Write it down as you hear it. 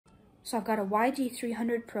So I've got a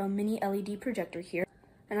YG300 Pro mini LED projector here,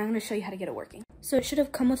 and I'm going to show you how to get it working. So it should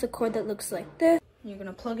have come with a cord that looks like this. You're going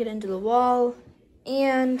to plug it into the wall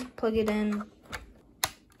and plug it in.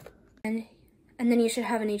 And then you should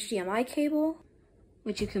have an HDMI cable,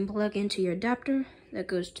 which you can plug into your adapter that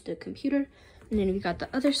goes to the computer. And then you've got the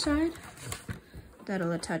other side,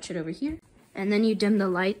 that'll attach it over here. And then you dim the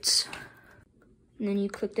lights. And then you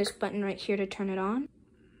click this button right here to turn it on.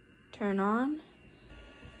 Turn on.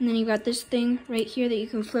 And then you've got this thing right here that you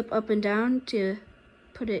can flip up and down to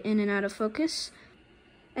put it in and out of focus.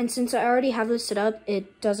 And since I already have this set up,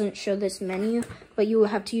 it doesn't show this menu, but you will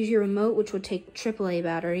have to use your remote, which would take AAA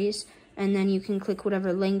batteries. And then you can click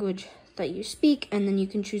whatever language that you speak, and then you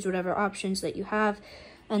can choose whatever options that you have.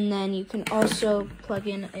 And then you can also plug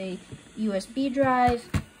in a USB drive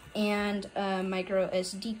and a micro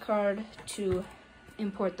SD card to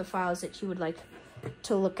import the files that you would like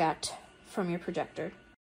to look at from your projector.